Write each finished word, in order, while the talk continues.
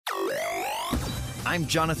I'm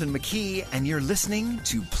Jonathan McKee, and you're listening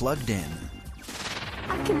to Plugged In.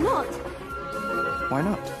 I cannot. Why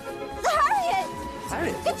not? Harriet!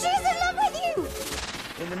 Harriet? That she's in love with you!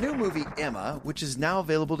 In the new movie Emma, which is now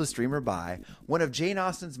available to stream or buy, one of Jane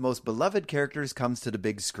Austen's most beloved characters comes to the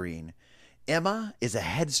big screen. Emma is a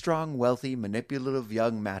headstrong, wealthy, manipulative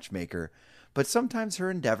young matchmaker, but sometimes her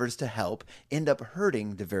endeavors to help end up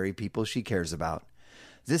hurting the very people she cares about.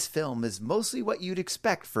 This film is mostly what you'd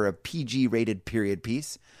expect for a PG-rated period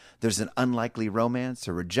piece. There's an unlikely romance,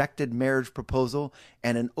 a rejected marriage proposal,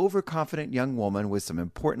 and an overconfident young woman with some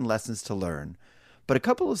important lessons to learn. But a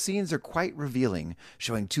couple of scenes are quite revealing,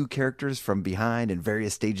 showing two characters from behind in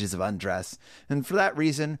various stages of undress, and for that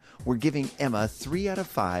reason, we're giving Emma 3 out of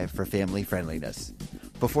 5 for family friendliness.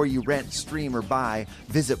 Before you rent, stream, or buy,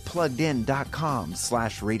 visit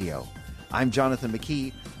pluggedin.com/radio. I'm Jonathan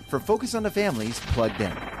McKee for Focus on the Family's Plugged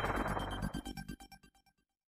In.